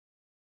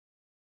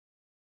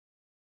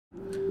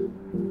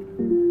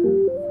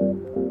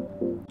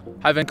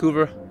Hi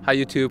Vancouver, hi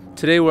YouTube.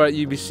 Today we're at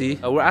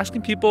UBC. We're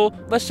asking people,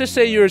 let's just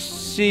say you're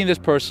seeing this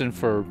person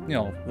for,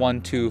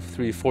 1, 2,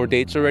 3, 4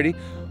 dates already.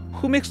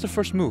 Who makes the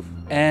first move?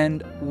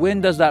 And when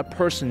does that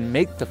person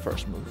make the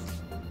first move?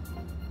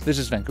 This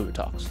is Vancouver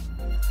Talks.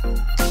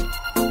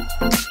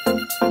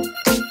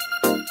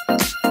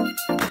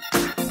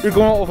 You're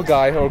going out with a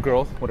guy or a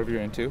girl, whatever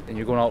you're into, and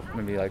you're going out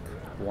maybe like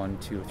 1,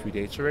 2, 3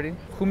 dates already.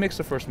 Who makes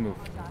the first move?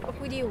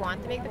 Who do you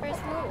want to make the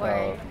first move?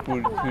 Or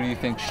Who do you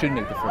think should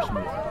make the first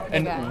move?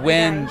 And guy.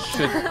 when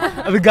should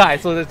the guy?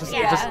 So that's just,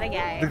 the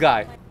guy. The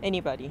guy.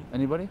 Anybody.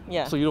 Anybody?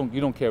 Yeah. So you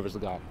don't care if it's a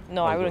guy?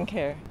 No, I wouldn't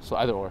care. So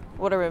either or.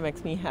 Whatever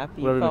makes me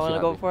happy. Whatever if I makes you want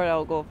to go happy. for it,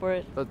 I'll go for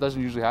it. That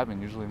doesn't usually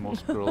happen. Usually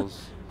most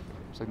girls,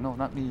 it's like, no,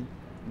 not me.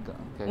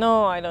 Okay.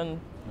 No, I don't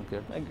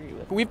Okay. agree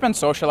with. We've been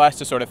socialized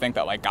to sort of think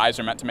that like guys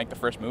are meant to make the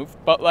first move,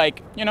 but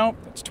like,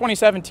 it's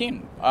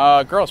 2017.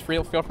 Girls,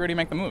 feel free to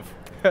make the move.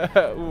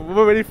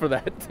 We're ready for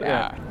that.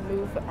 Yeah.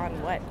 Move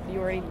on what? You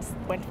already just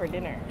went for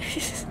dinner.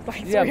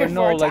 Like Yeah, 3 or but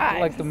no, 4 like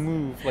times. the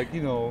move, like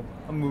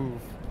a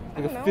move,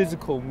 like a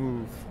physical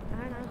move.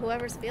 I don't know,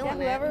 whoever's feeling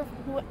Whoever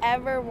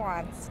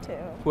wants to.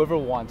 Whoever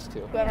wants to.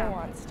 Whoever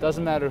wants to.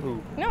 Doesn't matter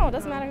who. No, it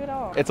doesn't matter who at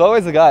all. It's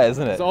always a guy,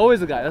 isn't it? It's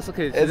always a guy. That's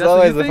okay. It's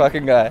always the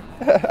fucking guy.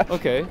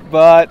 Okay.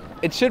 But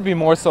it should be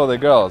more so the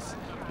girls,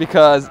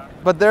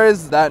 but there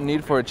is that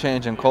need for a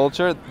change in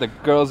culture. The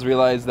girls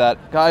realize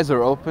that guys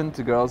are open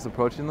to girls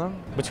approaching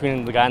them.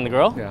 Between the guy and the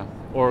girl? Yeah.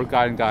 Or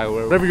guy and guy,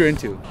 or whatever you're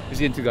into. Is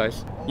he into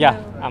guys?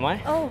 Yeah. Am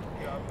I? Oh,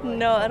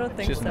 no, I don't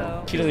think She's so.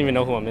 not. She doesn't even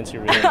know who I'm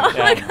into, really.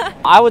 Yeah.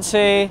 I would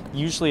say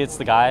usually it's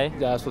the guy.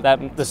 Yeah, that's what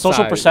That the social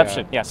society,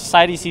 perception. yeah. Yeah,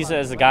 society sees it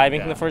as the guy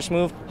making Yeah. the first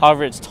move.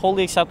 However, it's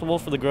totally acceptable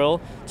for the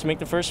girl to make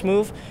the first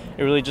move.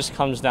 It really just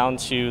comes down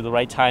to the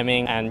right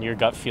timing and your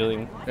gut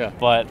feeling. Yeah.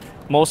 But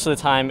most of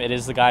the time, it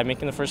is the guy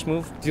making the first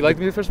move. Do you like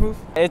me the first move?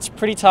 It's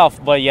pretty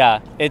tough, but yeah,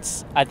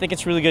 I think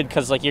it's really good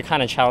because like you're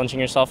kind of challenging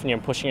yourself and you're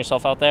pushing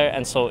yourself out there.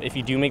 And so if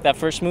you do make that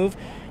first move,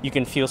 you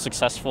can feel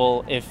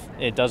successful if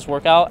it does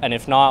work out, and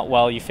if not,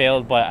 well, you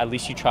failed, but at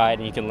least you tried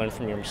and you can learn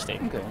from your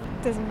mistake. Okay.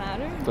 Doesn't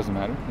matter. Doesn't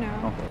matter?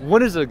 No. Okay.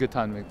 When is a good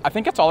time to make? I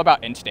think it's all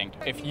about instinct.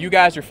 If you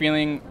guys are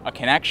feeling a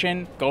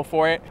connection, go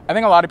for it. I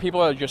think a lot of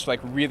people are just like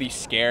really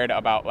scared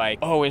about like,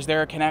 oh, is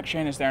there a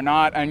connection? Is there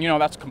not? And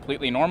that's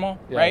completely normal,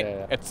 right?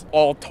 Yeah. It's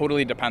all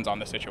totally depends on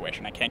the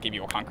situation. I can't give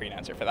you a concrete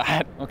answer for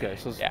that. Okay,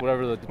 so it's Yeah.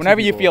 whenever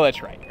you feel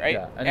it's right, right?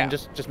 Yeah, and then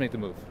just make the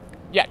move.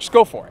 Yeah, just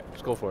go for it.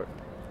 Just go for it.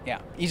 Yeah,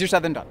 easier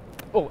said than done.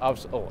 Oh,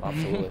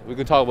 absolutely. We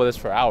could talk about this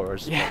for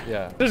hours. Yeah. But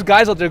yeah. There's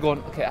guys out there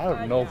going, okay, I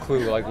have no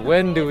clue. Like,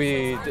 when do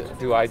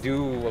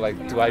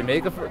I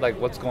make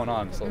what's going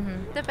on? So.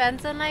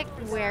 Depends on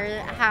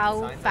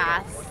how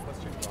fast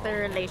the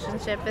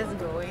relationship is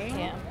going.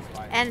 Yeah.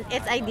 And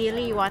it's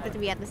ideally you want it to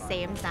be at the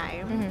same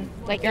time.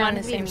 Like you're on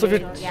the same So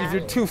page. if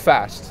you're too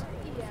fast,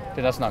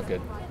 then that's not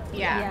good.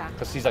 Yeah.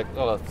 Because he's like,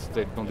 oh,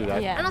 don't do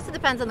that. Yeah. And also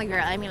depends on the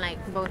girl. I mean, like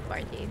both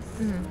parties.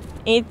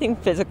 Anything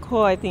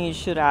physical, I think you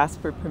should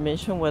ask for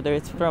permission, whether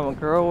it's from a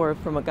girl or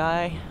from a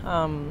guy,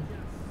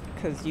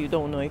 because you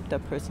don't know if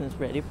that person is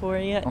ready for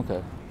it yet.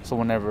 Okay. So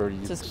whenever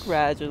you Just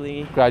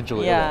gradually.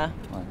 Gradually. Yeah.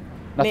 Okay. Right.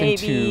 Nothing Maybe.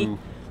 too.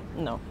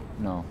 No.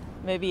 No.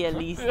 Maybe at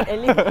least.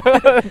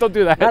 Don't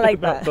do that. Not like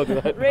that. Don't do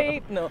that.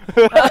 Rape? No.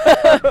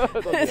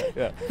 Don't do that.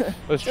 Yeah.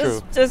 That's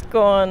true. Just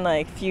go on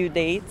like few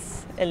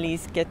dates, at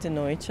least get to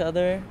know each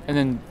other. And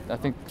then I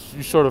think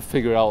you sort of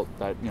figure out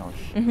that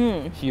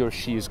he or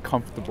she is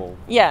comfortable.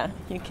 Yeah,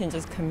 you can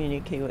just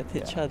communicate with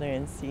each other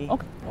and see.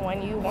 Okay.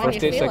 When you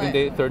First date, feel second it.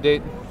 date, third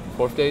date,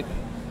 fourth date.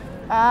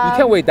 You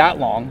can't wait that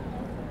long.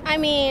 I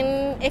mean,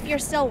 if you're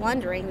still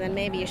wondering, then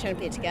maybe you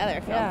shouldn't be together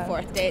if you're on the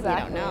 4th date and you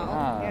don't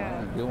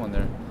know. Good one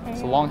there.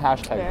 It's a long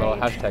hashtag, though.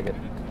 Hashtag it.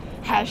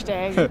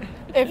 Hashtag.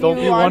 If Don't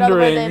you be are on another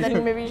wondering. date,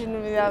 then maybe you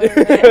shouldn't be out. If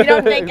you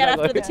don't get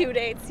after the 2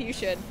 dates, you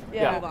should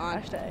move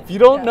on. Hashtag. If you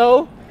don't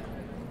know,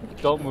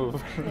 don't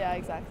move. Yeah,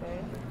 exactly.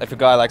 If a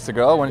guy likes a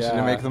girl, when should Yeah.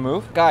 you make the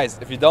move? Guys,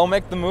 if you don't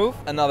make the move,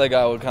 another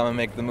guy will come and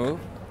make the move,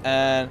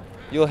 and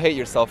you'll hate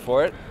yourself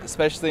for it,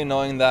 especially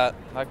knowing that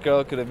that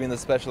girl could have been the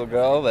special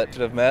girl that you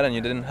should have met and you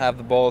didn't have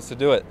the balls to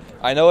do it.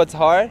 I know it's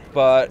hard,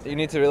 but you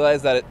need to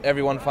realize that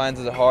everyone finds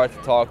it hard to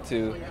talk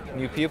to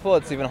new people.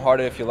 It's even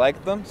harder if you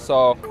like them.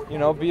 So,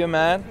 be a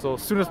man. So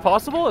as soon as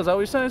possible? Is that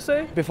what you're trying to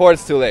say? Before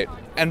it's too late.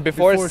 And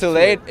before it's too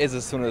late is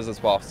as soon as it's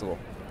possible.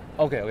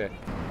 Okay.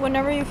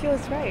 Whenever you feel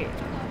it's right.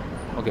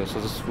 Okay, so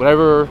just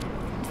whatever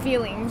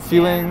Feelings.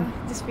 Feeling.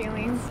 Yeah, just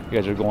feelings. you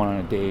guys are going on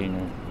a date and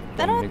you're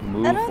I going to make a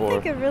move I don't or...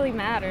 think it really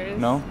matters.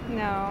 No?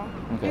 No.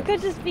 Okay. You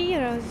could just be,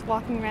 just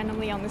walking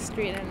randomly on the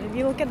street, and if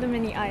you look at them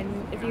in the eye,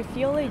 and if you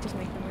feel it, you just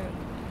make the move.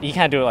 You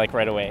can't do it like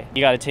right away.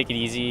 You got to take it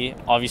easy,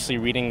 obviously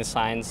reading the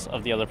signs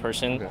of the other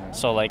person. Okay.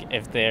 So like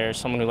if there's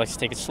someone who likes to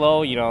take it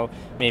slow,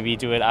 maybe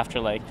do it after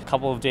like a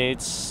couple of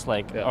dates,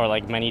 or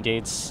like many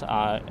dates.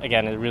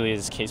 Again, it really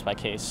is case by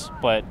case,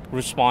 but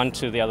respond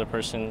to the other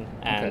person,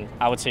 and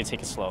I would say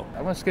take it slow.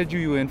 I'm going to schedule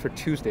you in for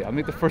Tuesday. I'll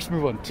make the first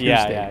move on Tuesday.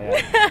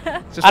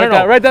 Yeah. Just I don't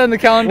know. Write that in the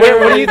calendar.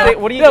 What do you think?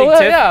 What do you think,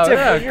 Tiff?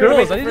 Yeah, Tiff,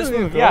 girls. I need first to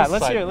move. do Yeah, girls'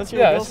 let's side. hear. Let's hear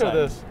Yeah, girls' let's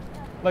hear side. this.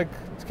 Like,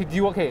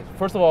 Okay,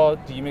 first of all,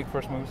 do you make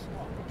first moves?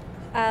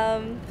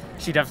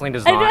 She definitely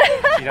does not.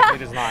 She definitely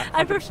does not.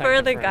 I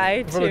prefer the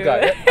guy For too. the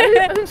guy.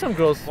 I think some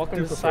girls Welcome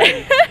do to prefer.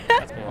 society.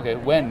 Okay,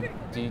 when?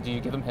 Do you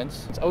give them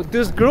hints? Oh,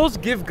 does girls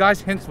give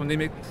guys hints when they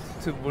make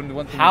when they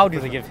want to How make do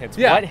first they move? give hints?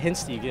 Yeah. What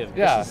hints do you give?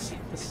 Yeah. This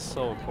is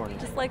so important.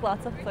 Just like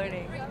lots of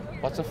flirting.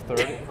 What's a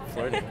third?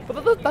 Flirting.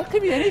 But that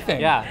could be anything.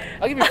 Yeah.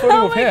 I could be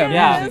flirting with him.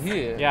 Yeah.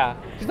 Yeah.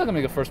 He's not gonna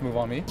make a first move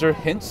on me. Is there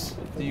hints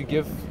that you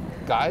give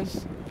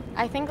guys?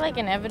 I think like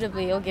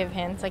inevitably you'll give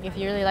hints. Like if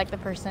you really like the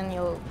person,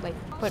 you'll like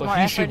put So more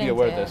he effort should be into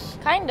aware of it. this.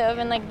 Kind of,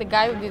 and like the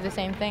guy would do the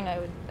same thing. I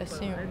would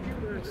assume.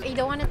 You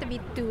don't want it to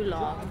be too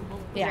long,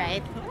 Yeah.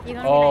 right? You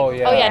don't Oh, like,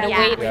 yeah. Oh yeah, to Yeah.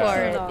 wait Yeah.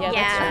 for it. Yeah, Yeah.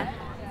 that's true.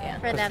 Yeah.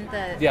 for them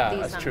to Yeah, do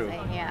that's something.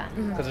 true. Yeah.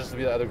 Because there's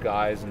the other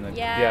guys and like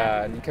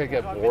Yeah. and you kind of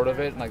get bored of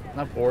it. Like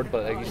not bored,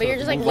 but like But you're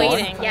just like move on.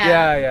 waiting.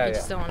 Yeah. Yeah. You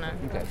just don't wanna.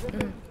 Okay.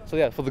 So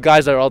yeah, for the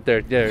guys that are out there,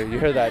 you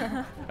hear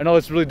that? I know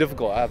it's really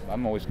difficult.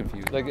 I'm always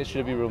confused. Like,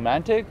 should it be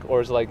romantic,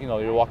 or is it like,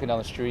 you're walking down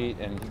the street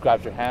and he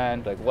grabs your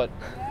hand? Like,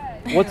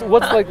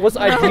 what's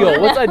ideal?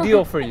 What's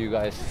ideal for you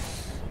guys?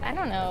 I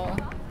don't know.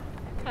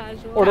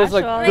 Casual. Or there's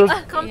like, Like there's,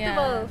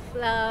 comfortable,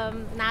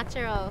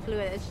 natural,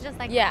 fluid. It's just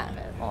like Yeah.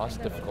 oh, that's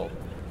difficult.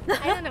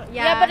 I don't know.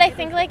 Yeah, but I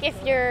think like if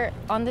you're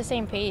on the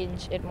same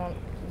page, it won't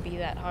be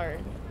that hard.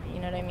 You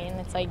know what I mean?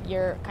 It's like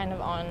you're kind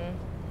of on,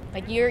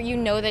 like you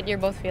know that you're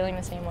both feeling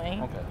the same way.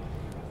 Okay.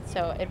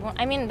 So it won't.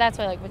 I mean, that's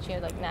why like what you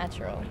like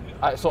natural.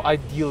 So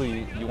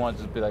ideally, you want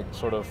it to be like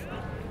sort of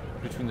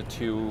between the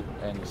two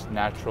and it's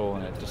natural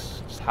and it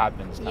just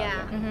happens. Kind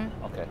Yeah. of thing.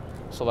 Mm-hmm. Okay.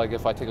 So like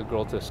if I take a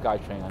girl to the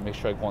SkyTrain, I make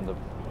sure I go on the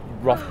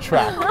rough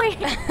track.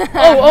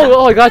 Oh,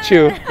 oh, I got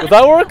you. Would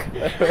that work?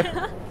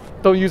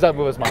 Don't use that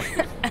move as mine.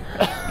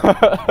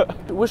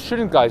 What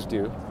shouldn't guys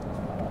do?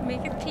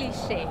 Make it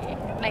cliche.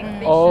 Like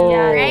they Oh. should,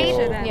 Yeah, right?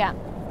 shouldn't. Yeah.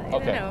 I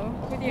Okay. don't know.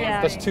 What do you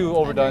That's think? too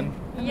overdone.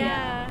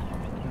 Yeah.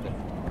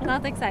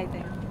 Not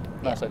exciting.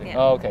 Not exciting. Yeah.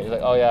 Oh, okay. You're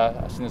like, oh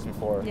yeah, I've seen this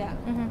before. Yeah.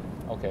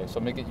 Okay, so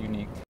make it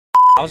unique.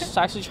 I was just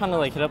actually trying to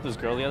like hit up this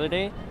girl the other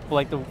day, but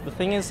like the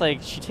thing is like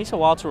she takes a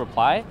while to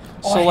reply.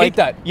 Oh, So I hate like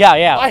that.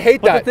 Yeah. I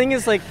hate but that. the thing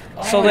is like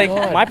so Oh my like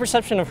God. my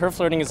perception of her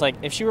flirting is like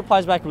if she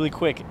replies back really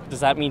quick, does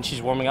that mean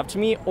she's warming up to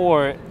me,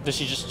 or does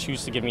she just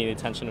choose to give me the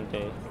attention of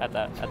day at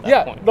that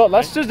Yeah, point? no,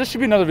 this should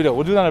be another video.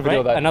 We'll do another video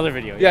of Right? that. Another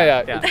video.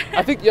 Yeah.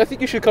 I think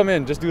you should come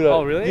in. Just do that.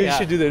 Oh, really? You Yeah.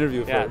 should do the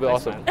interview for Yeah, it. It'd be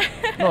thanks, awesome. man.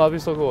 No, that'd be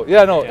so cool.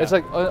 Yeah, no, Yeah. it's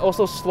like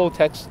also slow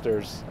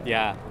texters.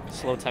 Yeah.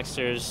 Slow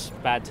texters,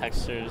 bad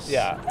texters.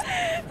 Yeah.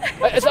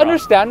 It's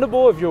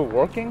understandable if you're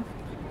working,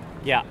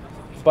 Yeah.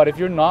 but if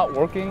you're not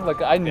working,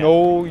 like I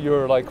know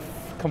you're like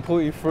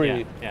completely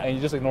free Yeah. and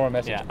you just ignore a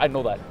message. Yeah. I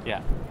know that. Yeah.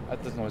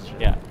 That doesn't know it's true.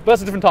 Yeah. But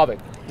that's a different topic.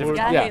 Different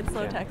Yeah, I yeah. hate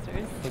slow Yeah.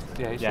 texters.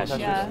 Yeah, Yeah, slow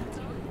she- texters. Yeah.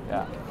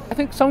 Yeah. I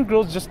think some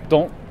girls just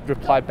don't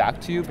reply back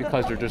to you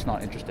because they're just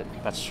not interested.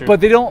 That's true.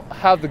 But they don't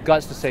have the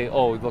guts to say,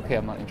 "Oh, okay,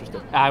 I'm not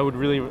interested." I'd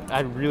really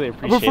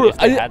appreciate Prefer- it if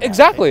they had that.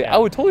 exactly. Yeah. I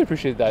would totally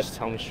appreciate that. Just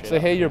tell me straight Say,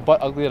 up. hey, your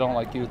butt ugly. I don't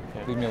like you.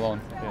 Yeah. Leave me alone.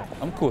 Yeah.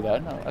 I'm cool with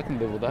that. No, I can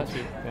live with that.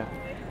 Yeah.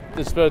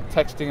 Instead of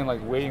texting and like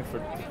waiting for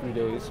 3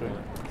 days.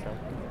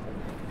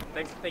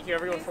 Right? Thank you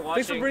everyone for watching.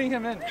 Thanks for bringing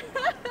him in.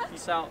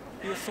 Peace out.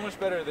 He was so much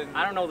better than.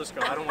 I don't know this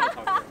girl. I don't want to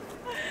talk to her.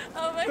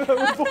 Oh my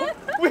god.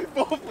 we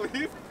both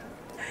leave.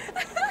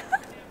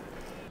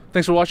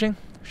 Thanks for watching.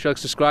 Share, like,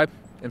 subscribe.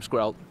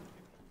 impsquared out.